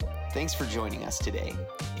Thanks for joining us today.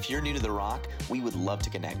 If you're new to The Rock, we would love to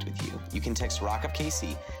connect with you. You can text Rock Up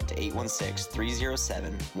KC to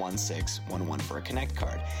 816-307-1611 for a Connect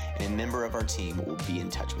card, and a member of our team will be in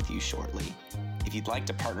touch with you shortly. If you'd like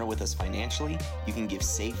to partner with us financially, you can give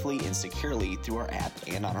safely and securely through our app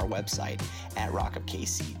and on our website at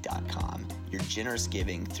rockupkc.com. Your generous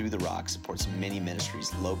giving through The Rock supports many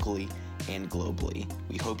ministries locally and globally.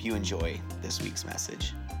 We hope you enjoy this week's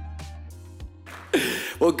message.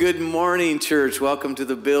 Well, good morning, church. Welcome to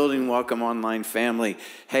the building. Welcome, online family.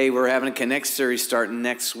 Hey, we're having a Connect series starting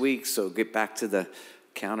next week, so get back to the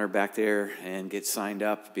counter back there and get signed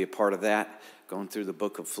up, be a part of that. Going through the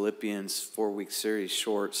book of Philippians, 4-week series,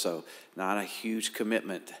 short, so not a huge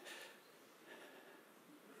commitment.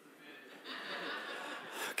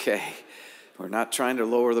 Okay, we're not trying to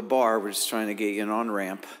lower the bar. We're just trying to get you an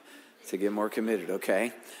on-ramp to get more committed,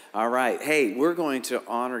 okay? All right. Hey, we're going to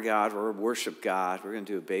honor God or worship God. We're going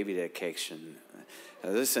to do a baby dedication.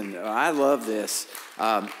 Listen, I love this.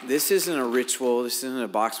 This isn't a ritual. This isn't a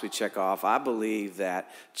box we check off. I believe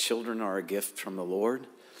that children are a gift from the Lord,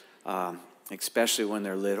 especially when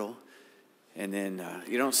they're little. And then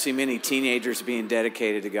you don't see many teenagers being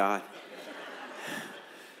dedicated to God.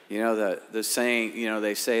 You know, the saying, you know,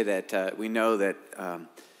 they say that we know that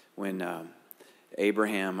when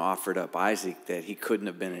Abraham offered up Isaac, that he couldn't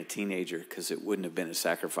have been a teenager because it wouldn't have been a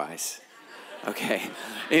sacrifice. Okay.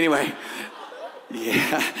 Anyway,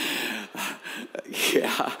 yeah.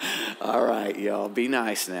 All right, y'all. Be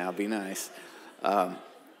nice now. Be nice.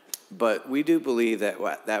 But we do believe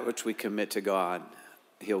that which we commit to God,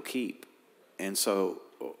 He'll keep. And so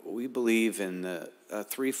we believe in a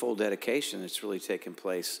threefold dedication that's really taken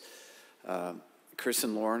place. Chris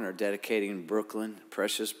and Lauren are dedicating Brooklyn,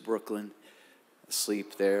 precious Brooklyn,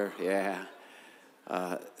 asleep there,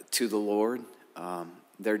 to the Lord.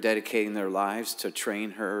 They're dedicating their lives to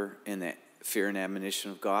train her in the fear and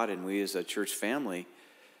admonition of God, and we as a church family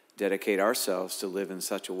dedicate ourselves to live in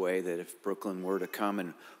such a way that if Brooklyn were to come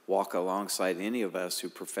and walk alongside any of us who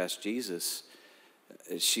profess Jesus,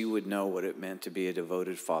 she would know what it meant to be a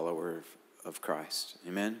devoted follower of Christ.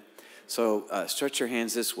 Amen? So stretch your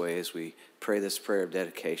hands this way as we pray this prayer of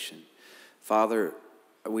dedication. Father,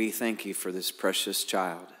 we thank you for this precious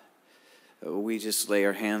child. We just lay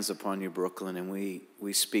our hands upon you, Brooklyn, and we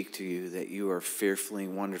speak to you that you are fearfully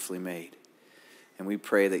and wonderfully made. And we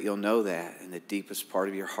pray that you'll know that in the deepest part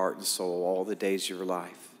of your heart and soul all the days of your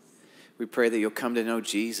life. We pray that you'll come to know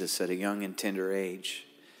Jesus at a young and tender age.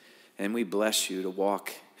 And we bless you to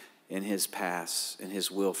walk in his paths and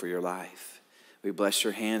his will for your life. We bless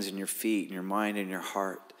your hands and your feet and your mind and your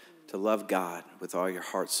heart to love God with all your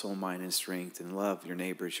heart, soul, mind, and strength, and love your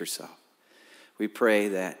neighbor as yourself. We pray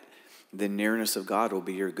that the nearness of God will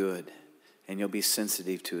be your good, and you'll be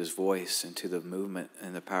sensitive to his voice and to the movement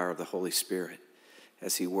and the power of the Holy Spirit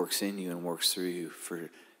as he works in you and works through you for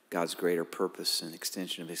God's greater purpose and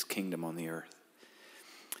extension of his kingdom on the earth.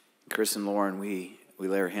 Chris and Lauren, we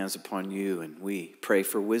lay our hands upon you, and we pray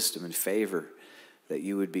for wisdom and favor that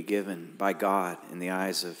you would be given by God in the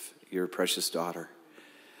eyes of your precious daughter.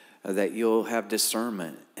 That you'll have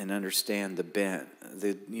discernment and understand the bent,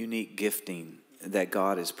 the unique gifting that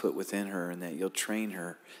God has put within her, and that you'll train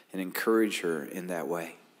her and encourage her in that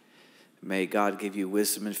way. May God give you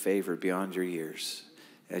wisdom and favor beyond your years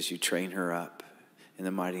as you train her up in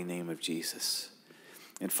the mighty name of Jesus.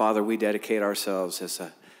 And Father, we dedicate ourselves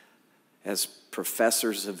as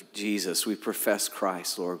professors of Jesus. We profess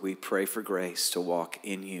Christ, Lord. We pray for grace to walk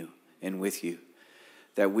in you and with you,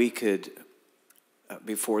 that we could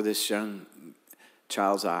before this young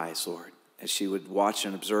child's eyes, Lord, as she would watch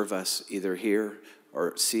and observe us either here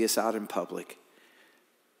or see us out in public,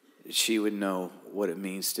 she would know what it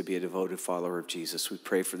means to be a devoted follower of Jesus. We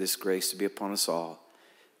pray for this grace to be upon us all.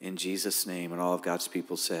 In Jesus' name, and all of God's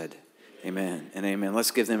people said, amen and amen.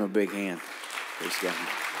 Let's give them a big hand. Praise God.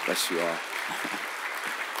 Bless you all.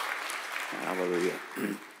 Hallelujah.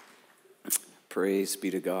 Praise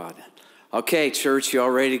be to God. Okay, church, you all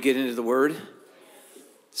ready to get into the Word?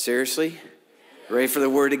 Seriously? Ready for the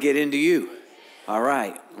Word to get into you? All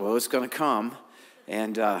right. Well, it's going to come,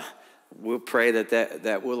 and we'll pray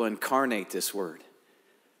that will incarnate this Word.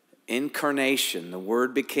 Incarnation. The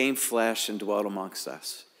Word became flesh and dwelt amongst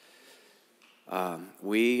us.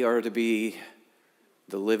 We are to be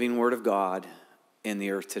the living Word of God in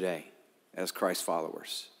the earth today as Christ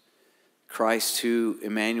followers. Christ who,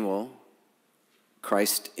 Emmanuel,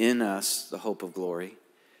 Christ in us, the hope of glory.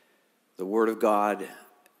 The Word of God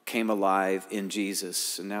came alive in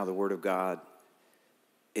Jesus, and now the Word of God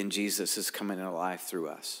in Jesus is coming alive through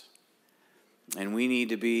us. And we need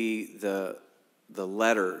to be the the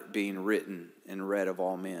letter being written and read of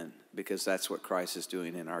all men, because that's what Christ is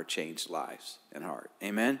doing in our changed lives and heart.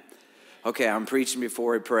 Amen? Okay, I'm preaching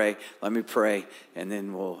before we pray. Let me pray, and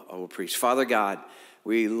then we'll preach. Father God,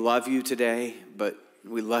 we love you today, but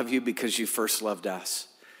we love you because you first loved us.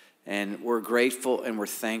 And we're grateful and we're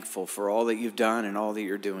thankful for all that you've done and all that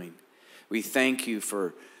you're doing. We thank you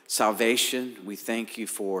for salvation. We thank you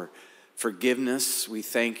for forgiveness. We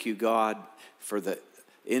thank you, God, for the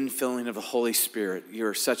infilling of the Holy Spirit.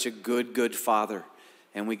 You're such a good, good Father.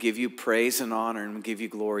 And we give you praise and honor, and we give you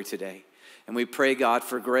glory today. And we pray, God,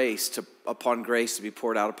 for grace upon grace to be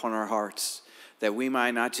poured out upon our hearts, that we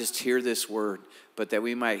might not just hear this word, but that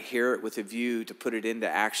we might hear it with a view to put it into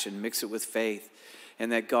action, mix it with faith,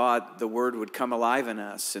 and that, God, the word would come alive in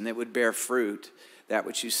us, and it would bear fruit, that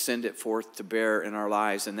which you send it forth to bear in our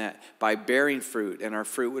lives, and that by bearing fruit, and our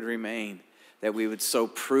fruit would remain, that we would so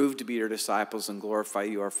prove to be your disciples and glorify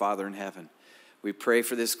you, our Father in heaven. We pray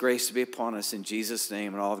for this grace to be upon us in Jesus'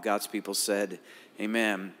 name, and all of God's people said,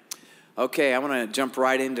 amen. Okay, I want to jump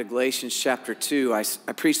right into Galatians chapter 2. I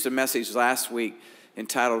preached a message last week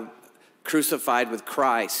entitled Crucified with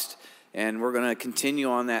Christ, and we're going to continue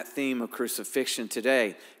on that theme of crucifixion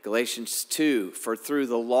today. Galatians 2, for through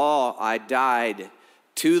the law I died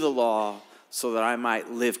to the law so that I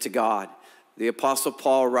might live to God. The Apostle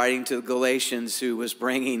Paul, writing to the Galatians, who was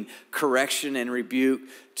bringing correction and rebuke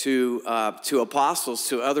to apostles,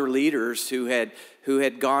 to other leaders who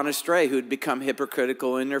had gone astray, who had become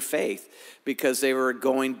hypocritical in their faith because they were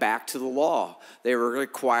going back to the law. They were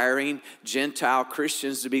requiring Gentile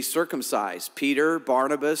Christians to be circumcised. Peter,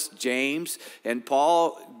 Barnabas, James, and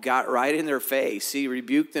Paul got right in their face. He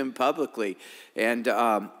rebuked them publicly. And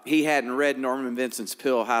he hadn't read Norman Vincent's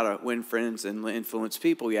Peale, How to Win Friends and Influence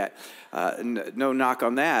People yet. No knock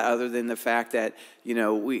on that, other than the fact that,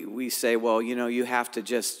 we say, well, you have to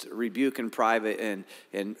just rebuke in private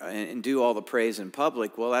and do all the praise in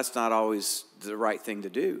public. Well, that's not always the right thing to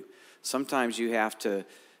do. Sometimes you have to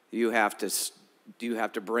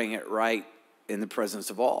bring it right in the presence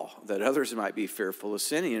of all, that others might be fearful of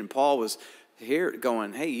sinning. And Paul was here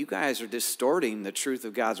going, hey, you guys are distorting the truth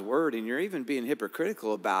of God's word, and you're even being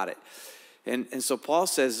hypocritical about it. And so Paul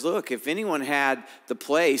says, look, if anyone had the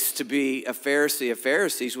place to be a Pharisee of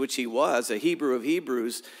Pharisees, which he was, a Hebrew of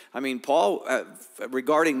Hebrews, Paul,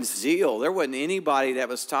 regarding zeal, there wasn't anybody that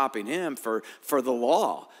was topping him for the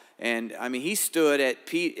law. And he stood at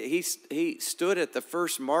he stood at the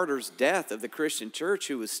first martyr's death of the Christian church,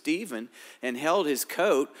 who was Stephen, and held his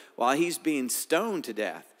coat while he's being stoned to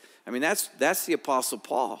death. That's the Apostle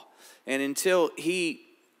Paul. And until he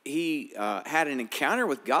had an encounter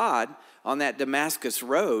with God on that Damascus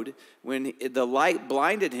road, when the light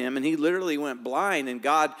blinded him and he literally went blind, and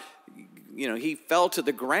God, he fell to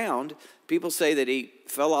the ground. People say that he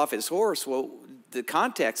fell off his horse. Well, the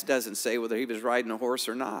context doesn't say whether he was riding a horse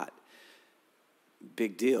or not.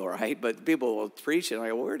 Big deal, right? But people will preach it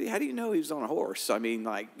like, how do you know he was on a horse?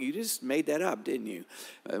 You just made that up, didn't you?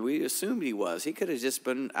 We assumed he was. He could have just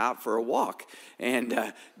been out for a walk,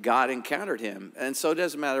 and God encountered him. And so it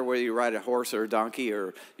doesn't matter whether you ride a horse or a donkey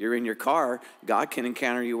or you're in your car, God can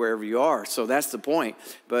encounter you wherever you are. So that's the point.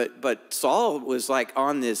 But Saul was like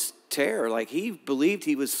on this tear, like he believed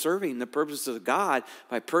he was serving the purpose of God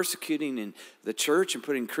by persecuting in the church and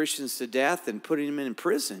putting Christians to death and putting them in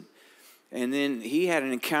prison. And then he had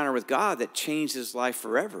an encounter with God that changed his life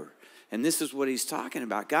forever. And this is what he's talking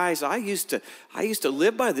about. Guys, I used to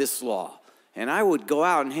live by this law. And I would go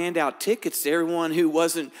out and hand out tickets to everyone who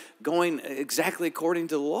wasn't going exactly according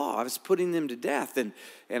to the law. I was putting them to death. And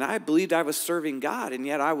I believed I was serving God, and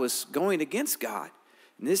yet I was going against God.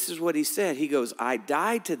 And this is what he said. He goes, I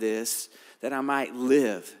died to this that I might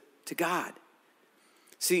live to God.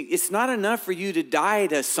 See, it's not enough for you to die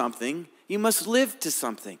to something. You must live to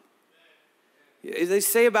something. They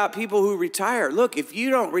say about people who retire, look, if you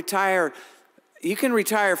don't retire, you can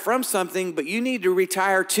retire from something, but you need to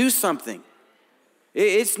retire to something.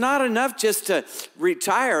 It's not enough just to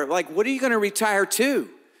retire. Like, what are you going to retire to?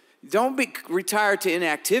 Don't be retired to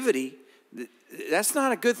inactivity. That's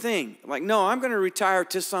not a good thing. Like, no, I'm going to retire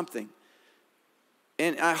to something.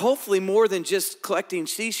 And hopefully more than just collecting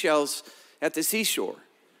seashells at the seashore.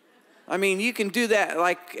 You can do that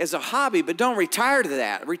like as a hobby, but don't retire to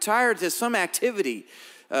that. Retire to some activity,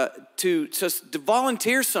 to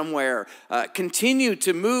volunteer somewhere, continue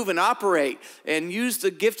to move and operate and use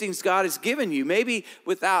the giftings God has given you. Maybe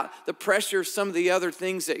without the pressure of some of the other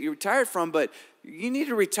things that you retired from, but you need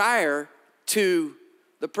to retire to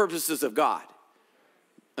the purposes of God.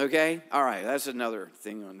 Okay? All right, that's another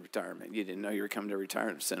thing on retirement. You didn't know you were coming to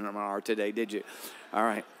retirement seminar today, did you? All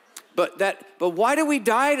right. But why do we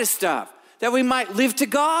die to stuff? that we might live to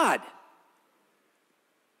God.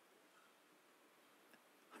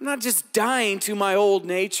 I'm not just dying to my old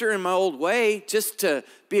nature and my old way just to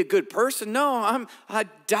be a good person. No, I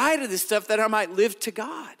die to this stuff that I might live to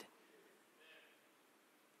God.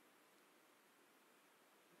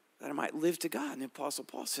 That I might live to God. And the Apostle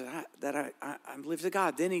Paul said that I live to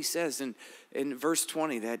God. Then he says in verse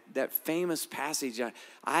 20, that famous passage,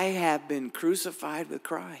 I have been crucified with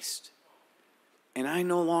Christ, and I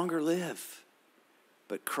no longer live,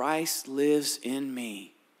 but Christ lives in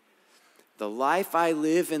me. The life I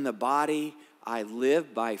live in the body, I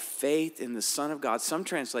live by faith in the Son of God. Some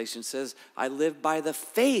translation says, I live by the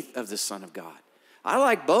faith of the Son of God. I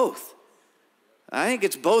like both. I think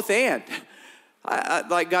it's both and.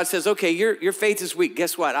 Like God says, okay, your faith is weak.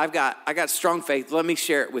 Guess what? I got strong faith. Let me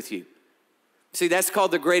share it with you. See, that's called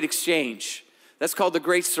the great exchange. That's called the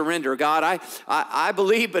great surrender. God, I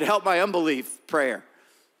believe, but help my unbelief prayer.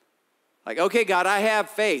 Like, okay, God, I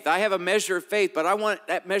have faith. I have a measure of faith, but I want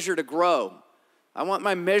that measure to grow. I want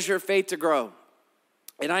my measure of faith to grow.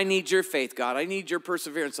 And I need your faith, God. I need your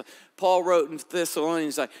perseverance. Paul wrote in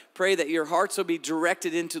Thessalonians, I pray that your hearts will be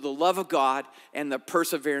directed into the love of God and the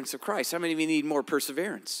perseverance of Christ. How many of you need more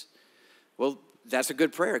perseverance? Well, that's a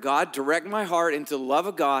good prayer. God, direct my heart into the love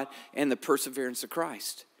of God and the perseverance of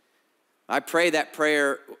Christ. I pray that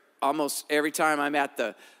prayer almost every time I'm at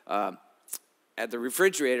the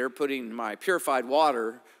refrigerator putting my purified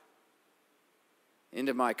water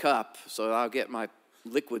into my cup so I'll get my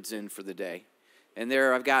liquids in for the day. And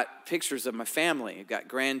there I've got pictures of my family. I've got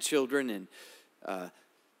grandchildren and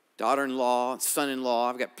daughter-in-law, son-in-law.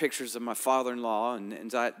 I've got pictures of my father-in-law,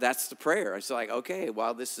 and that's the prayer. It's like, okay,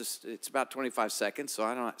 well, it's about 25 seconds, so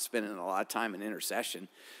I'm not spending a lot of time in intercession.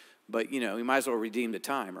 But, we might as well redeem the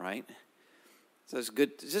time, right? So it's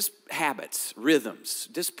good, just habits, rhythms.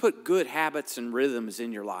 Just put good habits and rhythms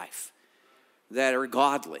in your life that are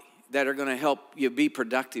godly, that are going to help you be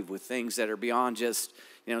productive with things that are beyond just,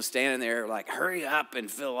 standing there like, hurry up and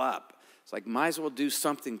fill up. It's like, might as well do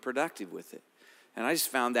something productive with it. And I just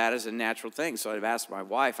found that as a natural thing. So I've asked my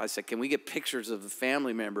wife, I said, can we get pictures of the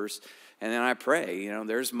family members? And then I pray,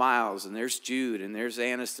 there's Miles, and there's Jude, and there's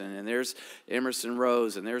Aniston, and there's Emerson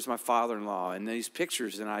Rose, and there's my father-in-law, and these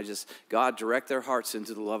pictures, and God, direct their hearts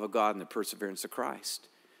into the love of God and the perseverance of Christ.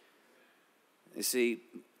 You see,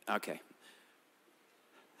 okay.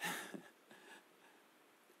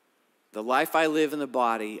 The life I live in the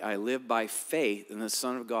body, I live by faith in the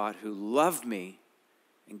Son of God who loved me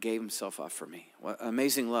and gave himself up for me. What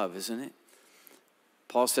amazing love, isn't it?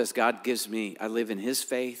 Paul says, God gives me, I live in his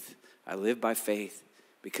faith, I live by faith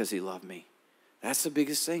because he loved me. That's the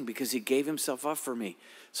biggest thing, because he gave himself up for me.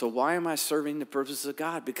 So why am I serving the purposes of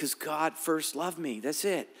God? Because God first loved me. That's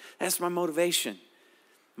it. That's my motivation.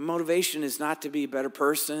 Motivation is not to be a better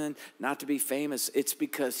person, not to be famous. It's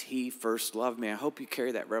because he first loved me. I hope you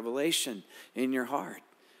carry that revelation in your heart.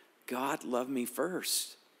 God loved me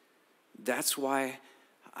first. That's why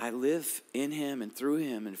I live in him and through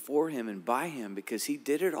him and for him and by him, because he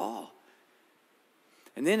did it all.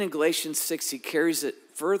 And then in Galatians 6, he carries it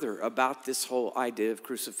further about this whole idea of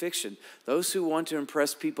crucifixion. Those who want to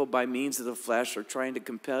impress people by means of the flesh are trying to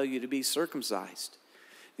compel you to be circumcised.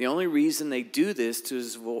 The only reason they do this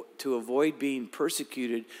is to avoid being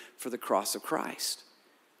persecuted for the cross of Christ.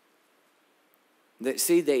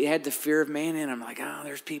 They had the fear of man in them. Like,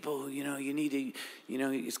 there's people who, you need to,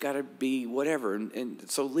 it's got to be whatever. And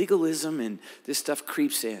so legalism and this stuff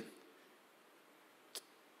creeps in.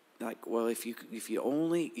 Like, well, if you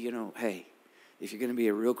only, hey, if you're going to be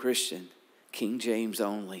a real Christian, King James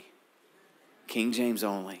only. King James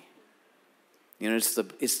only.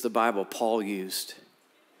 It's the Bible Paul used.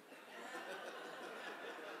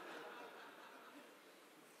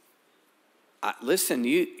 Listen,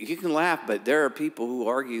 you can laugh, but there are people who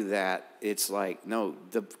argue that it's like, no,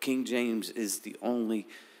 the King James is the only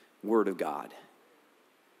word of God.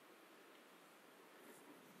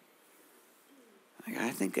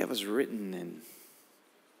 I think that was written in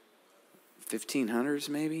 1500s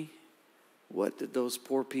maybe. What did those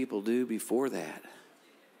poor people do before that?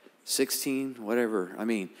 16, whatever.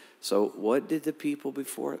 So what did the people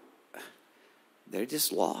before? They're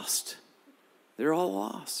just lost. They're all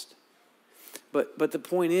lost. But the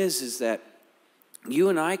point is that you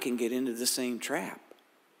and I can get into the same trap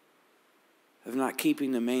of not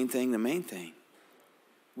keeping the main thing,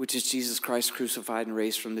 which is Jesus Christ crucified and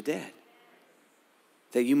raised from the dead.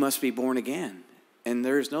 That you must be born again, and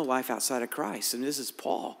there is no life outside of Christ. And this is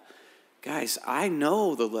Paul. Guys, I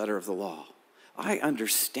know the letter of the law. I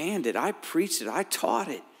understand it. I preached it. I taught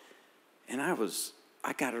it. And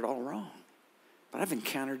I got it all wrong. but I've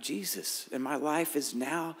encountered Jesus, and my life is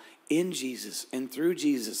now in Jesus and through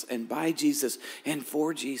Jesus and by Jesus and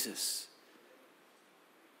for Jesus.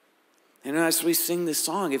 And as we sing this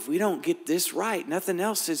song, if we don't get this right, nothing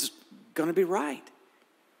else is going to be right.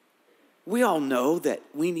 We all know that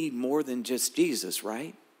we need more than just Jesus,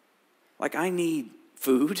 right? Like, I need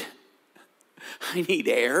food. I need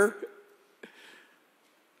air.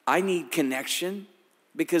 I need connection,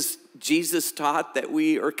 because Jesus taught that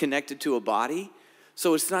we are connected to a body.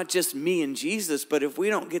 So it's not just me and Jesus, but if we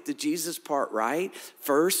don't get the Jesus part right,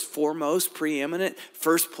 first, foremost, preeminent,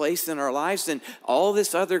 first place in our lives, then all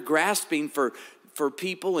this other grasping for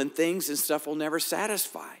people and things and stuff will never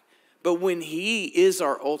satisfy. But when he is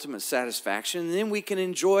our ultimate satisfaction, then we can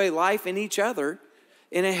enjoy life in each other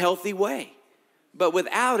in a healthy way. But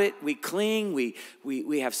without it, we cling,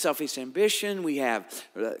 we have selfish ambition, we have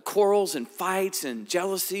quarrels and fights and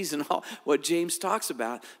jealousies and all what James talks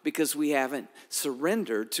about, because we haven't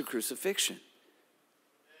surrendered to crucifixion.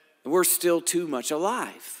 We're still too much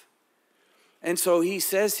alive. And so he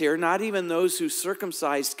says here, not even those who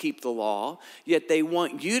circumcised keep the law, yet they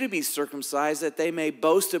want you to be circumcised that they may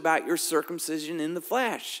boast about your circumcision in the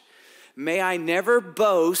flesh. May I never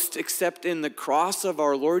boast except in the cross of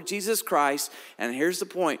our Lord Jesus Christ, and here's the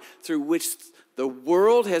point, through which the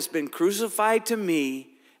world has been crucified to me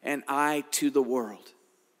and I to the world.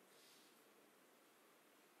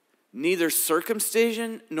 Neither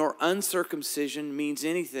circumcision nor uncircumcision means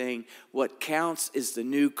anything. What counts is the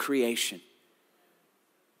new creation.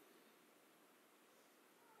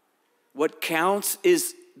 What counts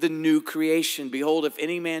is the new creation. Behold, if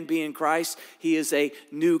any man be in Christ, he is a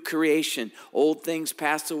new creation. Old things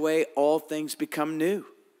pass away, all things become new.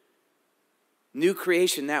 New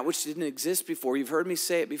creation, that which didn't exist before. You've heard me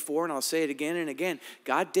say it before, and I'll say it again and again.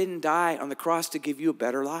 God didn't die on the cross to give you a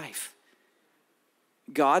better life.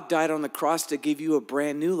 God died on the cross to give you a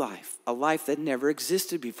brand new life, a life that never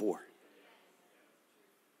existed before.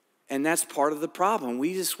 And that's part of the problem.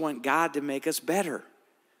 We just want God to make us better.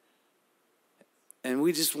 And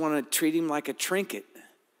we just want to treat him like a trinket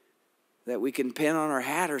that we can pin on our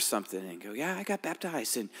hat or something and go, yeah, I got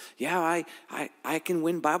baptized. And yeah, I can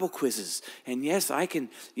win Bible quizzes. And yes, I can,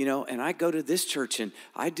 and I go to this church and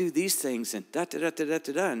I do these things and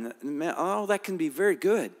da-da-da-da-da-da. And all that can be very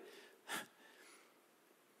good.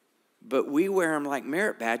 But we wear them like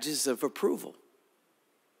merit badges of approval.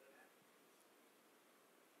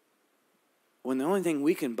 When the only thing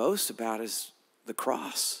we can boast about is the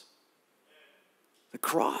cross. The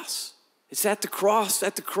cross. It's at the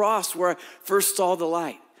cross where I first saw the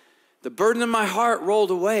light. The burden of my heart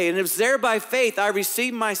rolled away, and it was there by faith I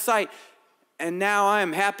received my sight, and now I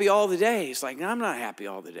am happy all the day. It's like, no, I'm not happy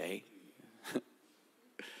all the day.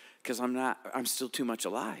 Because I'm still too much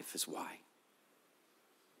alive is why.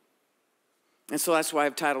 And so that's why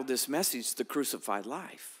I've titled this message, The Crucified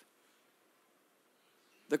Life.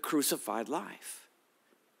 The Crucified Life.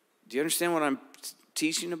 Do you understand what I'm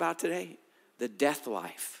teaching about today? The death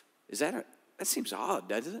life. That seems odd,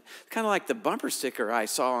 doesn't it? Kind of like the bumper sticker I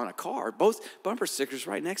saw on a car. Both bumper stickers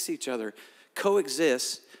right next to each other.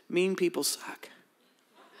 Coexist. Mean people suck.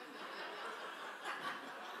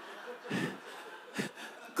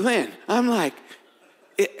 Glenn, I'm like,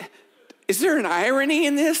 is there an irony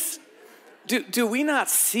in this? Do we not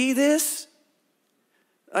see this?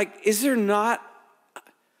 Like, is there not?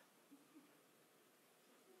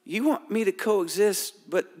 You want me to coexist,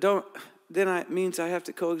 but don't. Then it means I have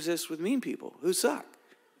to coexist with mean people who suck.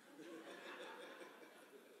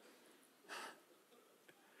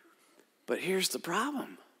 But here's the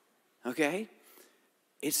problem, okay?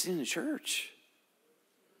 It's in the church.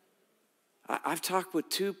 I've talked with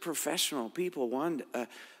two professional people, one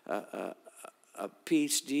a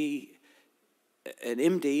PhD, an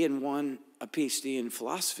MD, and one a PhD in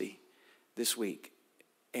philosophy this week.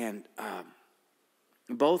 And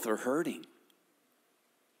both are hurting.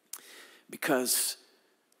 Because,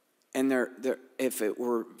 and they're if it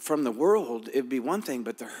were from the world, it'd be one thing,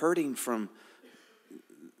 but they're hurting from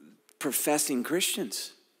professing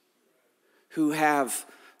Christians who have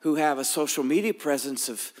a social media presence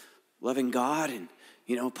of loving God and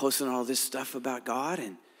posting all this stuff about God,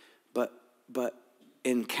 and but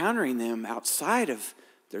encountering them outside of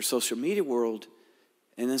their social media world,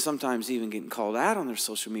 and then sometimes even getting called out on their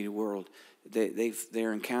social media world,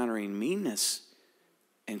 they're encountering meanness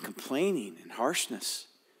and complaining and harshness,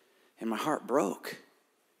 and my heart broke.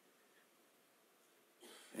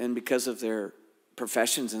 And because of their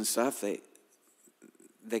professions and stuff,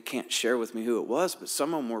 they can't share with me who it was, but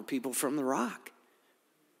some of them were people from the Rock.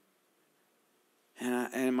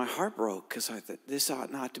 And my heart broke because I thought this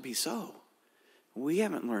ought not to be so. We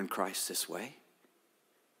haven't learned Christ this way.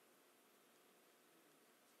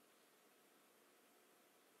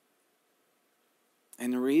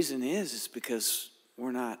 And the reason is because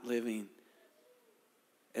we're not living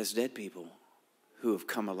as dead people who have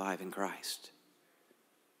come alive in Christ.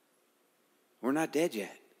 We're not dead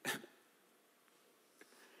yet.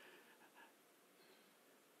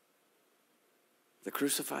 The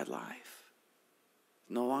crucified life.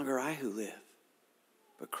 No longer I who live,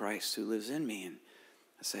 but Christ who lives in me. And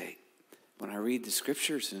I say, when I read the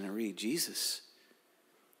scriptures and I read Jesus,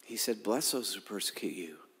 he said, bless those who persecute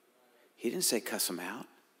you. He didn't say cuss them out.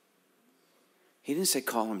 He didn't say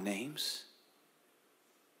call them names.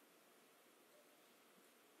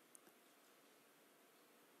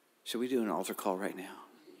 Should we do an altar call right now?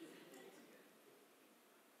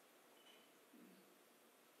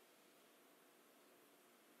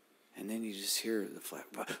 And then you just hear the flag.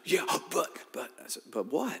 But I said,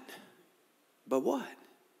 but what? But what?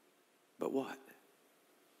 But what?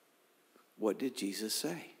 What did Jesus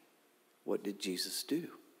say? What did Jesus do?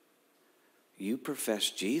 You profess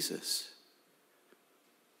Jesus.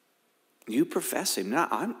 You profess him.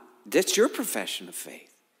 That's your profession of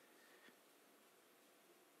faith.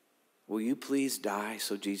 Will you please die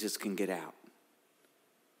so Jesus can get out?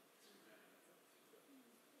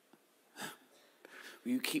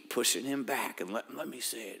 Will you keep pushing him back and let me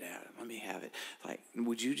say it out? Let me have it. Like,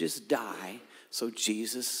 would you just die so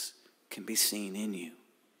Jesus can be seen in you?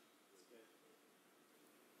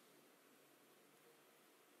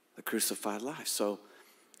 The crucified life. So,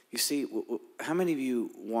 you see, how many of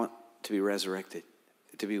you want to be resurrected,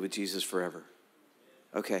 to be with Jesus forever?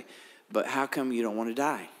 Okay, but how come you don't want to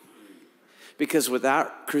die? Because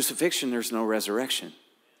without crucifixion, there's no resurrection.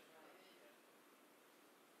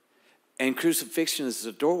 And crucifixion is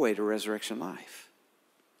the doorway to resurrection life.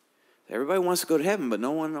 Everybody wants to go to heaven, but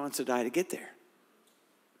no one wants to die to get there.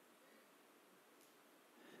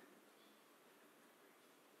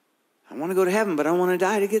 I want to go to heaven, but I want to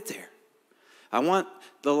die to get there. I want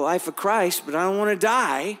the life of Christ, but I don't want to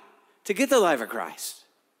die to get the life of Christ.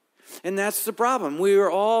 And that's the problem. We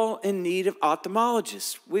are all in need of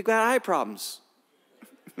ophthalmologists. We've got eye problems.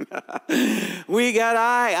 We got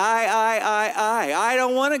I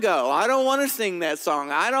don't want to go. I don't want to sing that song.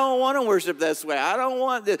 I don't want to worship this way. I don't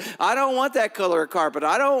want this. I don't want that color of carpet.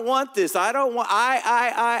 I don't want this. I don't want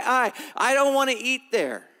I don't want to eat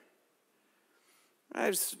there.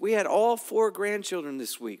 We had all 4 grandchildren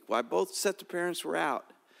this week while both sets of parents were out.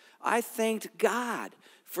 I thanked God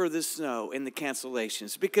for the snow and the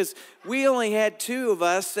cancellations because we only had 2 of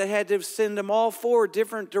us that had to send them all 4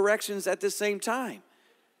 different directions at the same time.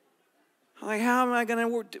 I'm like, how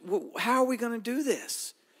are we going to do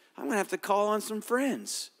this? I'm going to have to call on some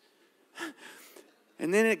friends.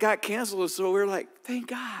 And then it got canceled, so we were like, thank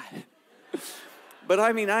God. But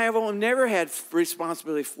I mean, I have never had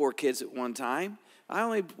responsibility for 4 kids at one time.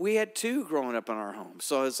 We had 2 growing up in our home.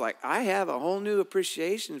 So it's like, I have a whole new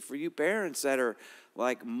appreciation for you parents that are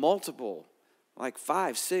like multiple, like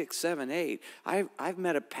 5, 6, 7, 8. I've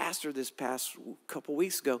met a pastor this past couple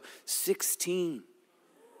weeks ago, 16.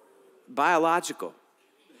 Biological.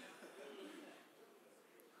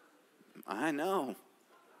 I know.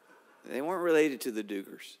 They weren't related to the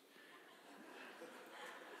Dugars.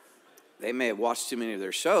 They may have watched too many of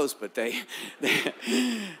their shows, but they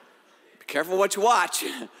be careful what you watch.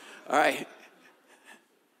 All right.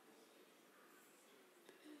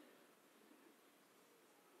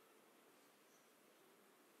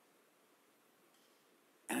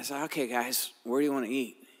 And I said, okay, guys, where do you want to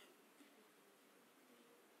eat?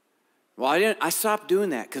 Well, I stopped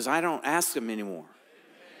doing that because I don't ask them anymore.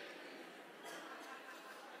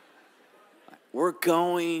 We're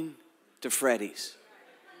going to Freddy's.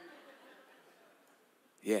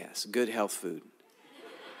 Yes, good health food.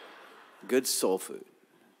 Good soul food.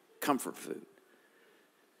 Comfort food.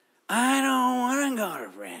 I don't want to go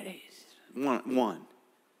to Freddy's. One.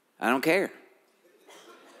 I don't care.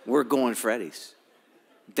 We're going to Freddy's.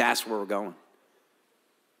 That's where we're going.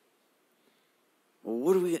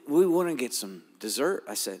 Well, we want to get some dessert.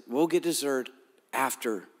 I said, we'll get dessert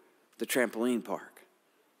after the trampoline park.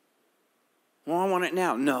 Well, I want it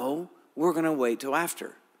now. No, we're going to wait till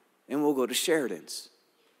after. And we'll go to Sheridan's.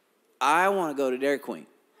 I want to go to Dairy Queen.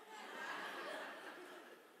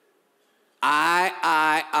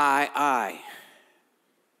 I.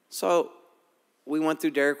 So we went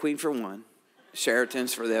through Dairy Queen for 1,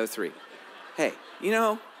 Sheraton's for the other 3. Hey,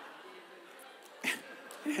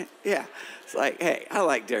 yeah. It's like, hey, I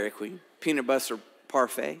like Dairy Queen. Peanut butter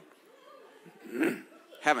parfait.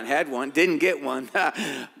 Haven't had one. Didn't get one.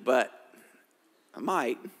 But I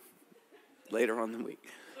might later on in the week.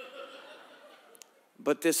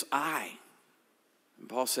 But this I. And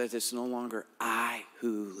Paul says it's no longer I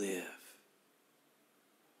who live,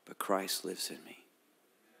 but Christ lives in me.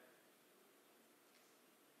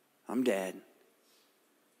 I'm dead,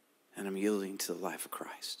 and I'm yielding to the life of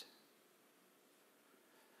Christ.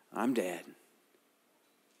 I'm dead,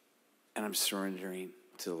 and I'm surrendering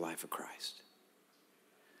to the life of Christ.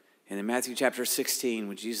 And in Matthew chapter 16,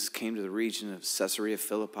 when Jesus came to the region of Caesarea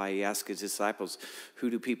Philippi, he asked his disciples, who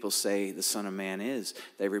do people say the Son of Man is?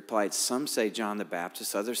 They replied, some say John the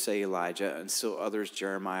Baptist, others say Elijah, and still others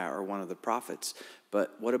Jeremiah or one of the prophets.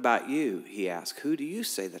 But what about you? He asked, who do you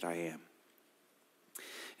say that I am?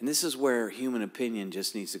 And this is where human opinion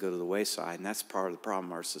just needs to go to the wayside, and that's part of the problem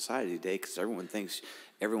in our society today, because everyone thinks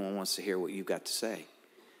everyone wants to hear what you've got to say.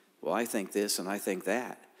 Well, I think this and I think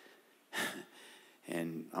that.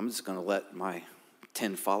 And I'm just going to let my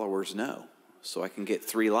 10 followers know so I can get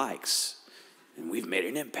 3 likes. And we've made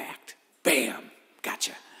an impact. Bam!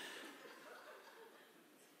 Gotcha.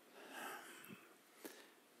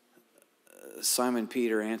 Simon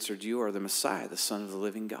Peter answered, you are the Messiah, the Son of the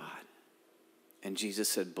living God. And Jesus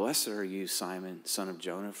said, blessed are you, Simon, son of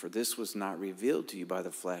Jonah, for this was not revealed to you by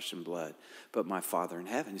the flesh and blood, but my Father in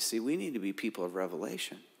heaven. You see, we need to be people of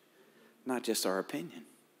revelation, not just our opinion.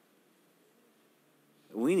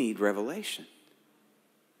 We need revelation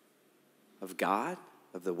of God,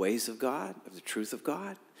 of the ways of God, of the truth of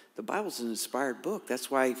God. The Bible's an inspired book. That's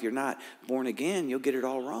why if you're not born again, you'll get it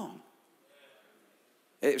all wrong.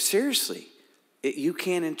 Seriously, you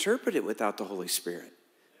can't interpret it without the Holy Spirit.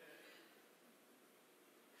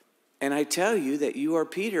 And I tell you that you are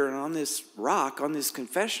Peter, and on this rock, on this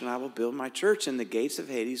confession, I will build my church, and the gates of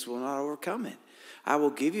Hades will not overcome it. I will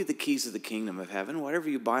give you the keys of the kingdom of heaven. Whatever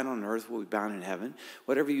you bind on earth will be bound in heaven.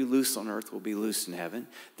 Whatever you loose on earth will be loosed in heaven.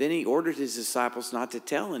 Then he ordered his disciples not to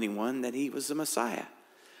tell anyone that he was the Messiah.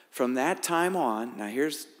 From that time on, now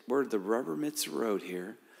here's where the rubber meets the road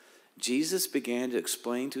here. Jesus began to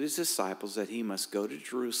explain to his disciples that he must go to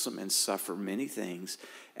Jerusalem and suffer many things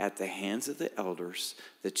at the hands of the elders,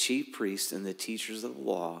 the chief priests, and the teachers of the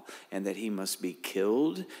law, and that he must be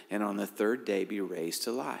killed and on the 3rd day be raised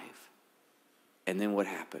to life. And then what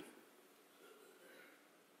happened?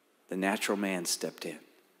 The natural man stepped in.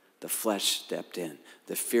 The flesh stepped in.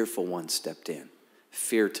 The fearful one stepped in.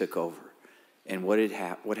 Fear took over. And what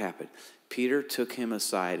happened? Peter took him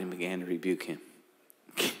aside and began to rebuke him.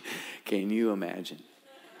 Can you imagine?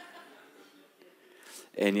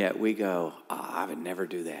 And yet we go, I would never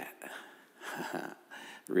do that.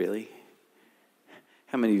 Really?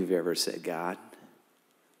 How many of you have ever said, God,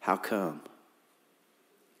 how come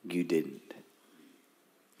you didn't?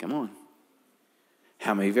 Come on.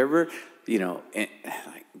 How many of you ever,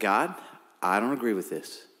 God, I don't agree with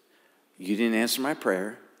this. You didn't answer my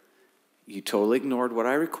prayer. You totally ignored what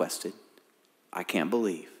I requested. I can't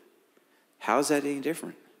believe. How is that any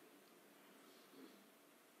different?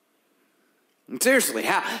 And seriously,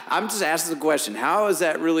 I'm just asking the question, how is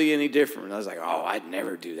that really any different? I was like, I'd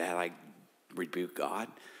never do that. I rebuke God.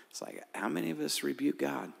 It's like, how many of us rebuke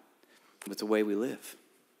God with the way we live?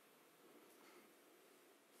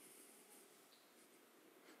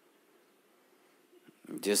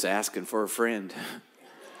 Just asking for a friend.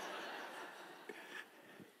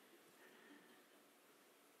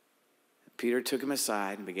 Peter took him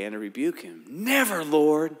aside and began to rebuke him. Never,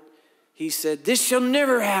 Lord. He said, this shall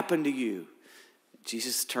never happen to you.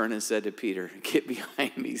 Jesus turned and said to Peter, get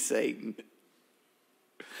behind me, Satan.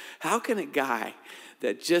 How can a guy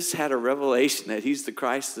that just had a revelation that he's the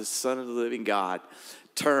Christ, the Son of the living God,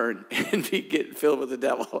 turn and be getting filled with the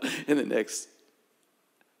devil in the next?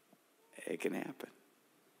 It can happen.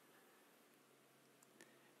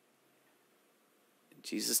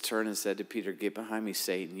 Jesus turned and said to Peter, get behind me,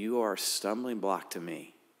 Satan. You are a stumbling block to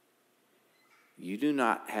me. You do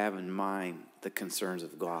not have in mind the concerns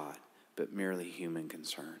of God, but merely human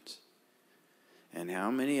concerns. And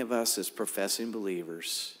how many of us as professing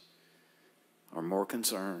believers are more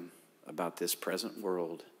concerned about this present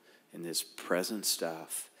world and this present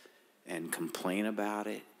stuff and complain about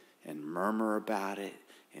it and murmur about it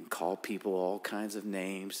and call people all kinds of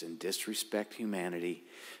names and disrespect humanity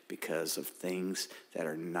because of things that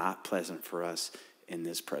are not pleasant for us in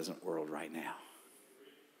this present world right now?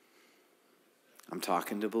 I'm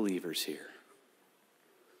talking to believers here.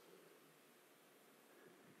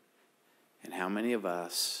 And how many of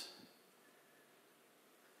us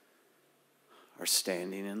are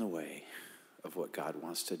standing in the way of what God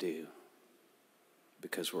wants to do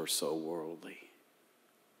because we're so worldly?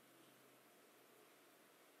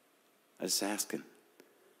 I was asking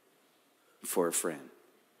for a friend.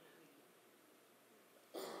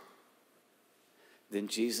 Then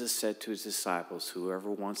Jesus said to his disciples,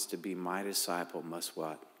 whoever wants to be my disciple must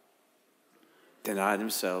what? Deny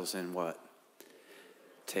themselves and what?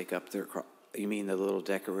 Take up their cross. You mean the little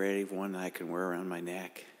decorative one that I can wear around my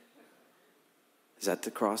neck? Is that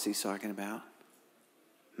the cross he's talking about?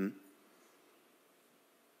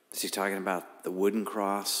 Is he talking about the wooden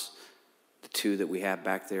cross, the two that we have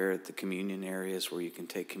back there at the communion areas where you can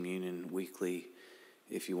take communion weekly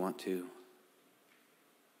if you want to?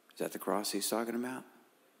 Is that the cross he's talking about?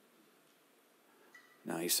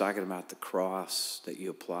 No, he's talking about the cross that you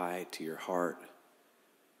apply to your heart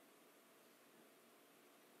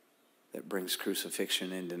that brings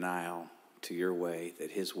crucifixion and denial to your way,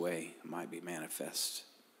 that his way might be manifest.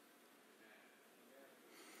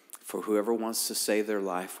 For whoever wants to save their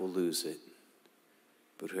life will lose it,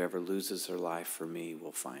 but whoever loses their life for me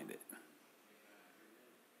will find it.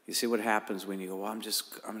 You see what happens when you go, well, I'm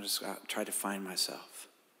just try to find myself.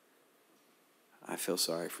 I feel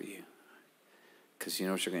sorry for you. Because you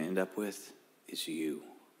know what you're going to end up with? Is you.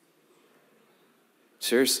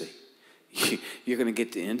 Seriously. You're going to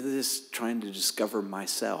get to the end of this trying to discover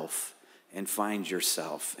myself and find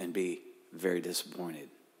yourself and be very disappointed.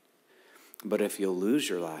 But if you'll lose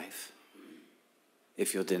your life,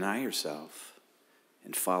 if you'll deny yourself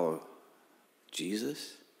and follow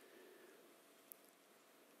Jesus,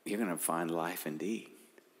 you're going to find life indeed.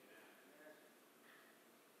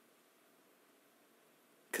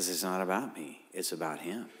 Because it's not about me, it's about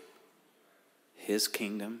him. His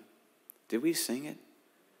kingdom. Did we sing it?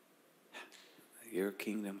 Your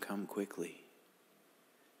kingdom come quickly.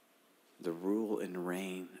 The rule and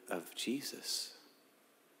reign of Jesus.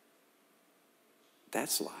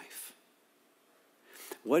 That's life.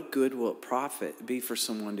 What good will it profit be for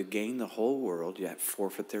someone to gain the whole world yet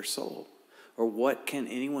forfeit their soul? Or what can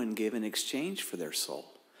anyone give in exchange for their soul?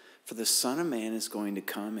 For the Son of Man is going to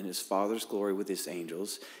come in his Father's glory with his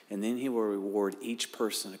angels, and then he will reward each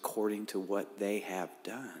person according to what they have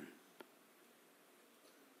done.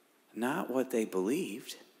 Not what they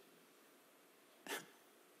believed.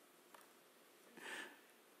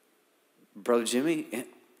 Brother Jimmy,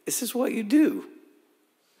 this is what you do.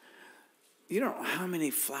 You don't know how many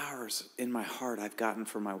flowers in my heart I've gotten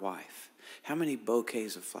for my wife. How many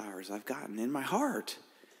bouquets of flowers I've gotten in my heart.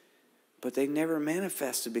 But they never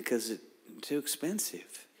manifested because it's too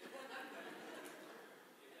expensive.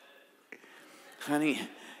 Honey,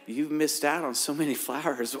 you've missed out on so many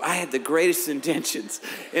flowers. I had the greatest intentions,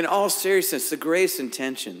 in all seriousness, the greatest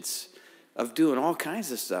intentions of doing all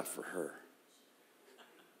kinds of stuff for her.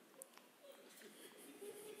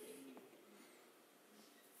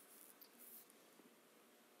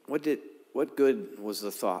 What good was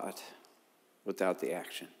the thought without the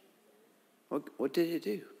action? What did it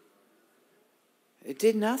do? It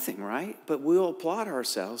did nothing, right? But we'll applaud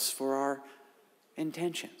ourselves for our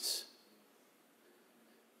intentions.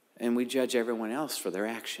 And we judge everyone else for their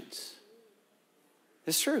actions.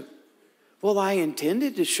 It's true. Well, I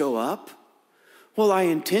intended to show up. Well, I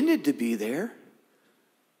intended to be there.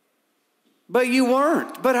 But you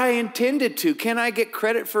weren't. But I intended to. Can I get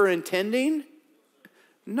credit for intending?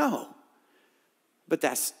 No. But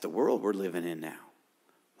that's the world we're living in now.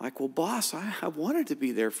 Like, well, boss, I wanted to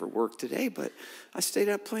be there for work today, but I stayed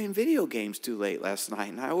up playing video games too late last night,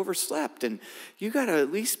 and I overslept, and you got to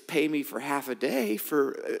at least pay me for half a day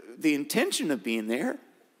for the intention of being there.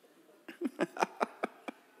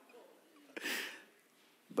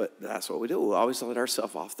 But that's what we do. We'll always let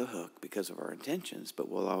ourselves off the hook because of our intentions, but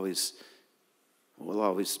we'll always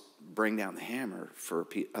bring down the hammer for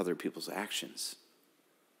other people's actions.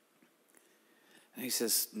 And he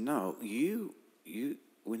says, no, you,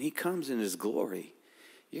 when he comes in his glory,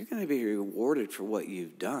 you're going to be rewarded for what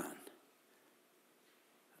you've done,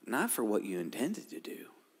 not for what you intended to do.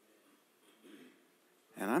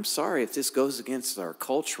 And I'm sorry if this goes against our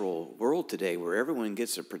cultural world today where everyone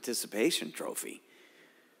gets a participation trophy.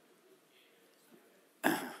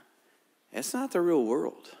 It's not the real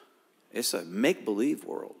world. It's a make-believe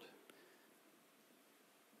world.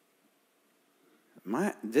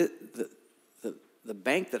 The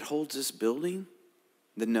bank that holds this building,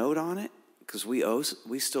 the note on it, because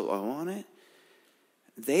we still owe on it,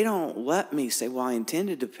 they don't let me say, well, I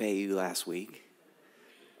intended to pay you last week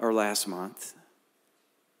or last month.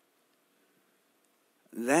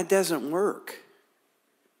 That doesn't work.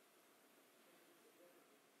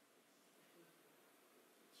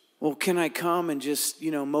 Well, can I come and just,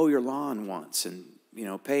 mow your lawn once and,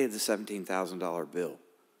 pay the $17,000 bill?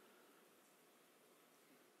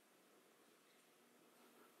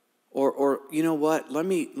 Or you know what? Let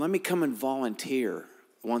me come and volunteer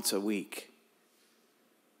once a week.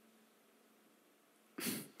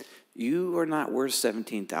 You are not worth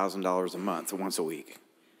 $17,000 a month once a week.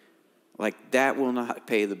 Like, that will not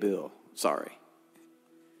pay the bill. Sorry.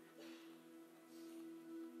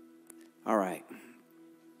 All right.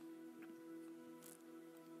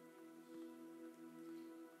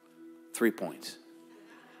 3 points.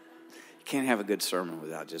 You can't have a good sermon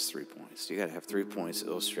without just 3 points. You got to have 3 points,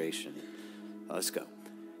 illustration. Let's go.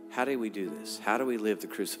 How do we do this? How do we live the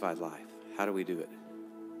crucified life? How do we do it?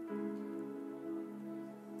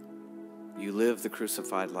 You live the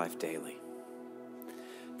crucified life daily.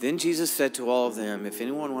 Then Jesus said to all of them, if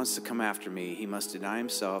anyone wants to come after me, he must deny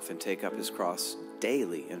himself and take up his cross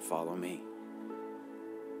daily and follow me.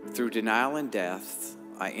 Through denial and death,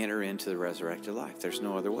 I enter into the resurrected life. There's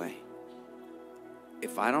no other way.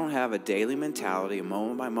 If I don't have a daily mentality, a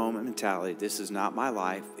moment-by-moment mentality, this is not my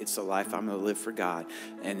life. It's the life I'm going to live for God,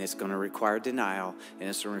 and it's going to require denial, and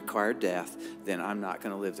it's going to require death, then I'm not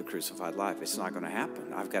going to live the crucified life. It's not going to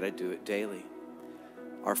happen. I've got to do it daily.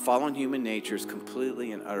 Our fallen human nature is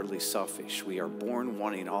completely and utterly selfish. We are born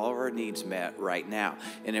wanting all of our needs met right now.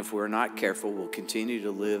 And if we're not careful, we'll continue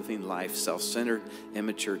to live in life self-centered,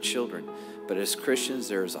 immature children. But as Christians,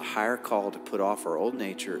 there is a higher call to put off our old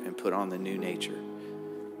nature and put on the new nature.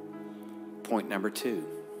 Point number 2,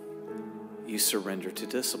 you surrender to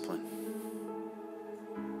discipline.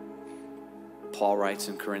 Paul writes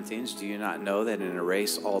in Corinthians, do you not know that in a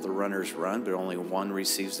race all the runners run, but only one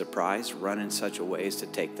receives the prize? Run in such a way as to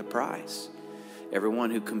take the prize. Everyone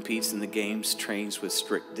who competes in the games trains with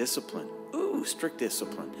strict discipline. Ooh, strict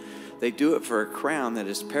discipline. They do it for a crown that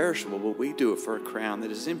is perishable, but we do it for a crown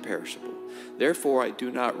that is imperishable. Therefore, I do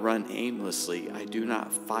not run aimlessly. I do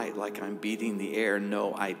not fight like I'm beating the air.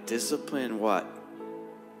 No, I discipline what?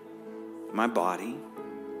 My body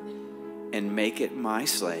and make it my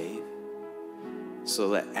slave,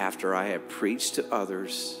 so that after I have preached to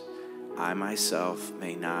others, I myself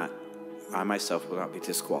will not be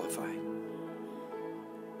disqualified.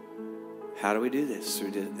 How do we do this?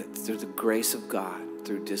 Through the grace of God,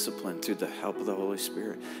 through discipline, through the help of the Holy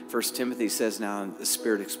Spirit. 1 Timothy says now, the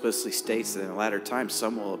Spirit explicitly states that in the latter times,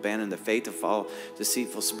 some will abandon the faith to follow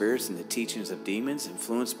deceitful spirits and the teachings of demons,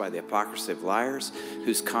 influenced by the hypocrisy of liars,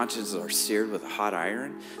 whose consciences are seared with a hot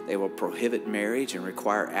iron. They will prohibit marriage and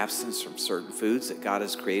require abstinence from certain foods that God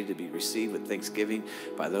has created to be received with thanksgiving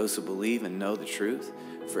by those who believe and know the truth.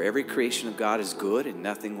 For every creation of God is good, and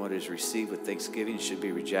nothing what is received with thanksgiving should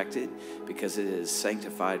be rejected, because it is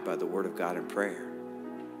sanctified by the word of God and prayer.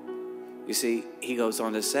 You see, he goes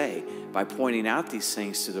on to say, by pointing out these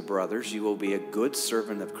things to the brothers, you will be a good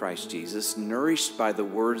servant of Christ Jesus, nourished by the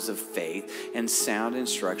words of faith and sound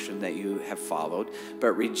instruction that you have followed,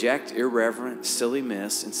 but reject irreverent, silly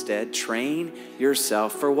myths. Instead, train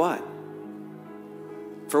yourself for what?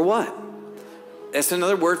 For what? That's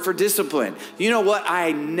another word for discipline. You know what?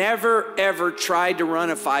 I never, ever tried to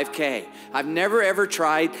run a 5K. I've never, ever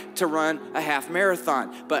tried to run a half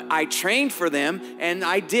marathon. But I trained for them, and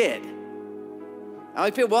I did.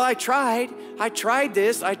 Well, I tried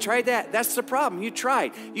this, I tried that. That's the problem. You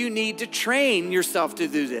tried. You need to train yourself to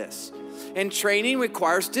do this. And training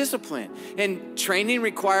requires discipline. And training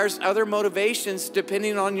requires other motivations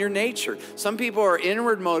depending on your nature. Some people are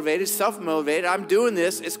inward motivated, self-motivated. I'm doing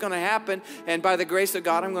this, it's going to happen. And by the grace of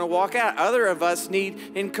God, I'm going to walk out. Other of us need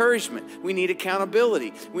encouragement. We need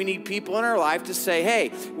accountability. We need people in our life to say, hey,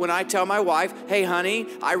 when I tell my wife, hey, honey,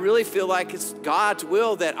 I really feel like it's God's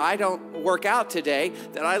will that I don't work out today,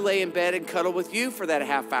 that I lay in bed and cuddle with you for that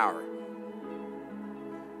half hour.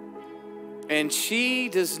 And she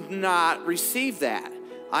does not receive that.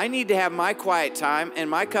 I need to have my quiet time and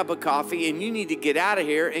my cup of coffee, and you need to get out of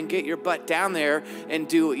here and get your butt down there and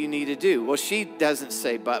do what you need to do. Well, she doesn't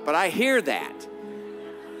say but I hear that.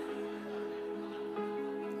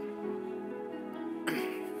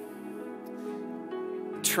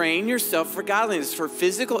 Train yourself for godliness. For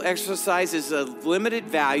physical exercise is of limited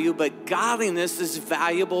value, but godliness is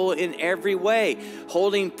valuable in every way,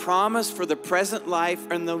 holding promise for the present life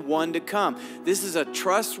and the one to come. This is a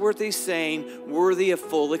trustworthy saying, worthy of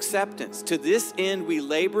full acceptance. To this end we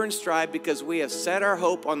labor and strive, because we have set our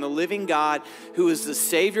hope on the living God, who is the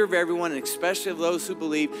Savior of everyone, and especially of those who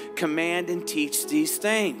believe. Command and teach these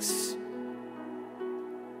things.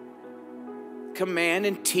 Command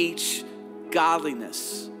and teach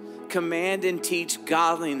godliness. Command and teach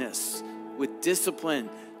godliness with discipline.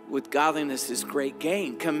 With godliness is great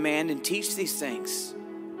gain. Command and teach these things.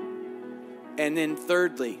 And then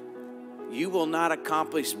thirdly, you will not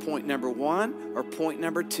accomplish point number 1 or point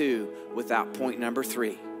number 2 without point number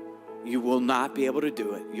 3. You will not be able to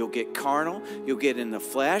do it. You'll get carnal. You'll get in the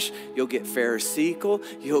flesh. You'll get pharisaical.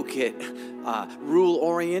 You'll get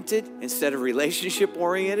rule-oriented instead of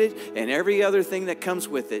relationship-oriented, and every other thing that comes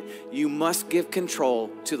with it. You must give control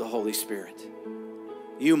to the Holy Spirit.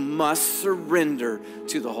 You must surrender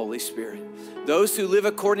to the Holy Spirit. Those who live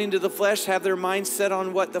according to the flesh have their mind set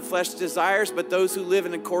on what the flesh desires, but those who live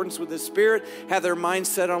in accordance with the Spirit have their mind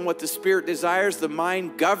set on what the Spirit desires. The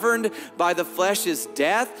mind governed by the flesh is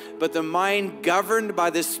death, but the mind governed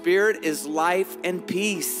by the Spirit is life and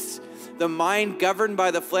peace. The mind governed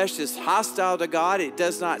by the flesh is hostile to God. It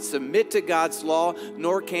does not submit to God's law,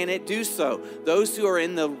 nor can it do so. Those who are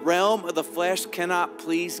in the realm of the flesh cannot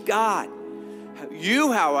please God.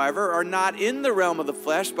 You, however, are not in the realm of the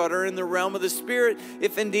flesh, but are in the realm of the Spirit,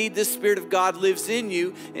 if indeed the Spirit of God lives in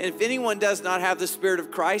you. And if anyone does not have the Spirit of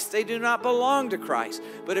Christ, they do not belong to Christ.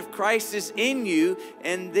 But if Christ is in you,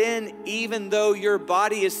 and then even though your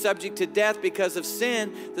body is subject to death because of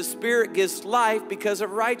sin, the Spirit gives life because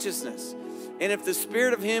of righteousness. And if the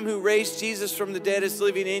Spirit of him who raised Jesus from the dead is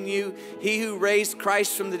living in you, he who raised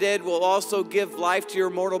Christ from the dead will also give life to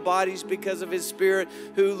your mortal bodies because of his Spirit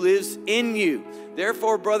who lives in you.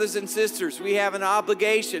 Therefore, brothers and sisters, we have an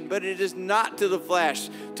obligation, but it is not to the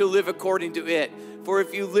flesh to live according to it. For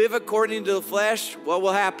if you live according to the flesh, what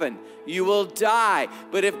will happen? You will die.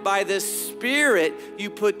 But if by the Spirit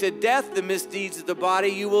you put to death the misdeeds of the body,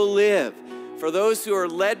 you will live. For those who are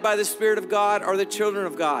led by the Spirit of God are the children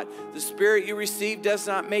of God. The Spirit you receive does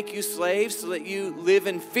not make you slaves so that you live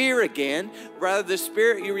in fear again. Rather, the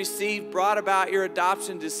Spirit you received brought about your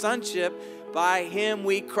adoption to sonship. By him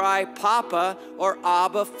we cry, Papa, or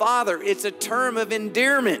Abba, Father. It's a term of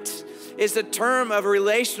endearment. It's a term of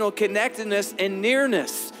relational connectedness and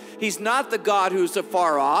nearness. He's not the God who's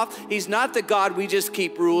afar off. He's not the God we just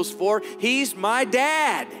keep rules for. He's my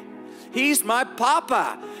dad. He's my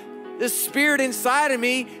papa. The Spirit inside of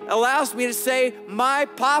me allows me to say, my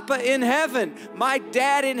Papa in heaven, my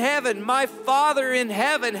Dad in heaven, my Father in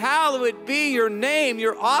heaven, hallowed be your name.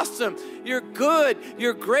 You're awesome. You're good.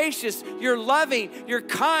 You're gracious. You're loving. You're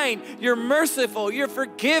kind. You're merciful. You're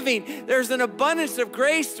forgiving. There's an abundance of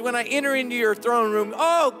grace when I enter into your throne room.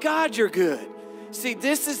 Oh, God, you're good. See,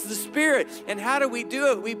 this is the Spirit. And how do we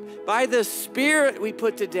do it? By the Spirit, we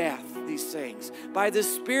put to death these things. By the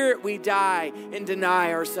Spirit we die and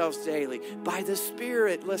deny ourselves daily. By the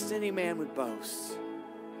Spirit, lest any man would boast.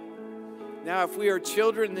 Now, if we are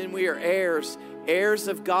children, then we are heirs, heirs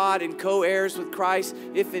of God and co-heirs with Christ,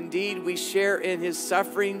 if indeed we share in his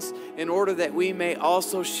sufferings, in order that we may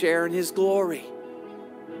also share in his glory.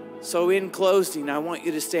 So in closing, I want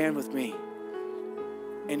you to stand with me.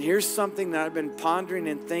 And here's something that I've been pondering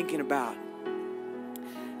and thinking about.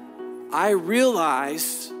 I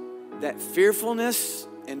realized that fearfulness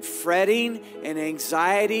and fretting and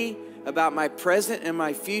anxiety about my present and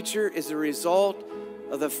my future is a result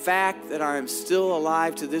of the fact that I am still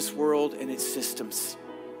alive to this world and its systems.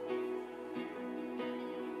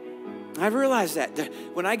 I've realized that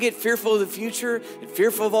when I get fearful of the future and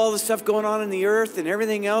fearful of all the stuff going on in the earth and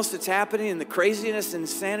everything else that's happening and the craziness and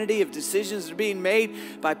insanity of decisions that are being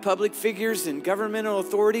made by public figures and governmental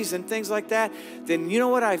authorities and things like that, then you know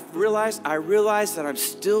what I've realized? I realize that I'm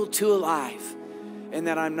still too alive and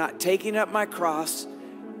that I'm not taking up my cross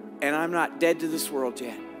and I'm not dead to this world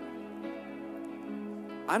yet.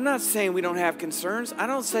 I'm not saying we don't have concerns. I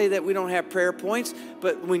don't say that we don't have prayer points,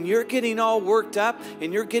 but when you're getting all worked up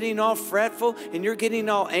and you're getting all fretful and you're getting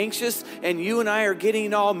all anxious and you and I are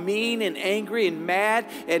getting all mean and angry and mad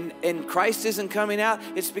and Christ isn't coming out,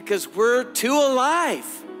 it's because we're too alive.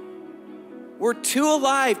 We're too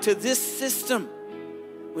alive to this system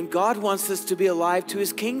when God wants us to be alive to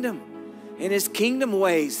his kingdom and his kingdom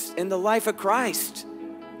ways and the life of Christ.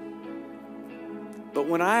 But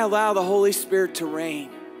when I allow the Holy Spirit to reign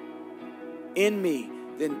in me,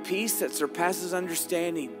 then peace that surpasses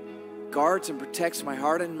understanding guards and protects my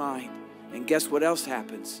heart and mind. And guess what else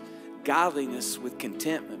happens? Godliness with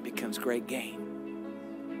contentment becomes great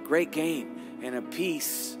gain. Great gain. And a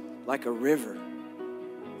peace like a river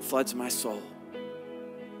floods my soul.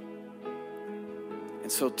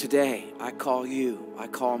 And so today, I call you, I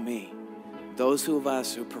call me, those of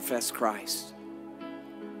us who profess Christ,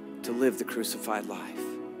 to live the crucified life,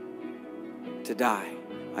 to die.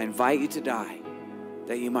 I invite you to die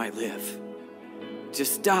that you might live.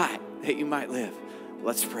 Just die that you might live.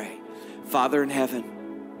 Let's pray. Father in heaven,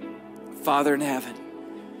 Father in heaven,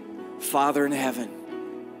 Father in heaven,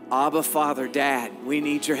 Abba, Father, Dad, we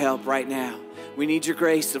need your help right now. We need your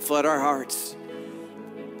grace to flood our hearts.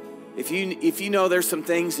 If you know there's some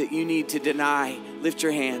things that you need to deny, lift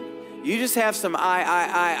your hand. You just have some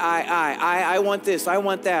I want this, I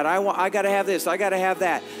want that, I got to have this, I got to have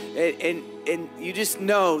that. And you just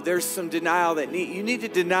know there's some denial that you need to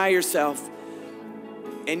deny yourself.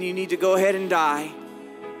 And you need to go ahead and die.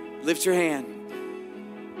 Lift your hand.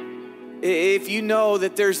 If you know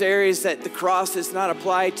that there's areas that the cross is not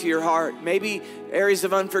applied to your heart, maybe areas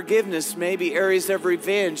of unforgiveness, maybe areas of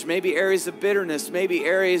revenge, maybe areas of bitterness, maybe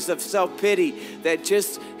areas of self-pity that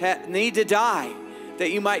just need to die,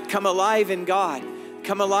 that you might come alive in God,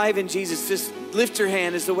 come alive in Jesus. Just lift your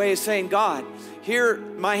hand as a way of saying, God, here,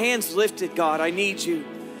 my hand's lifted, God, I need you.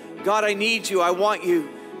 God, I need you, I want you.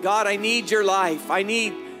 God, I need your life. I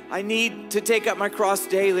need to take up my cross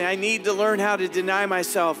daily. I need to learn how to deny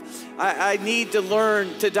myself. I need to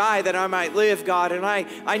learn to die that I might live, God. And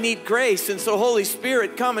I need grace. And so Holy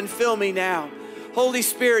Spirit, come and fill me now. Holy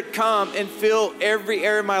Spirit, come and fill every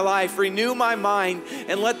area of my life. Renew my mind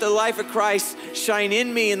and let the life of Christ shine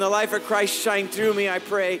in me and the life of Christ shine through me, I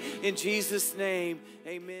pray. In Jesus' name,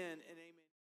 amen.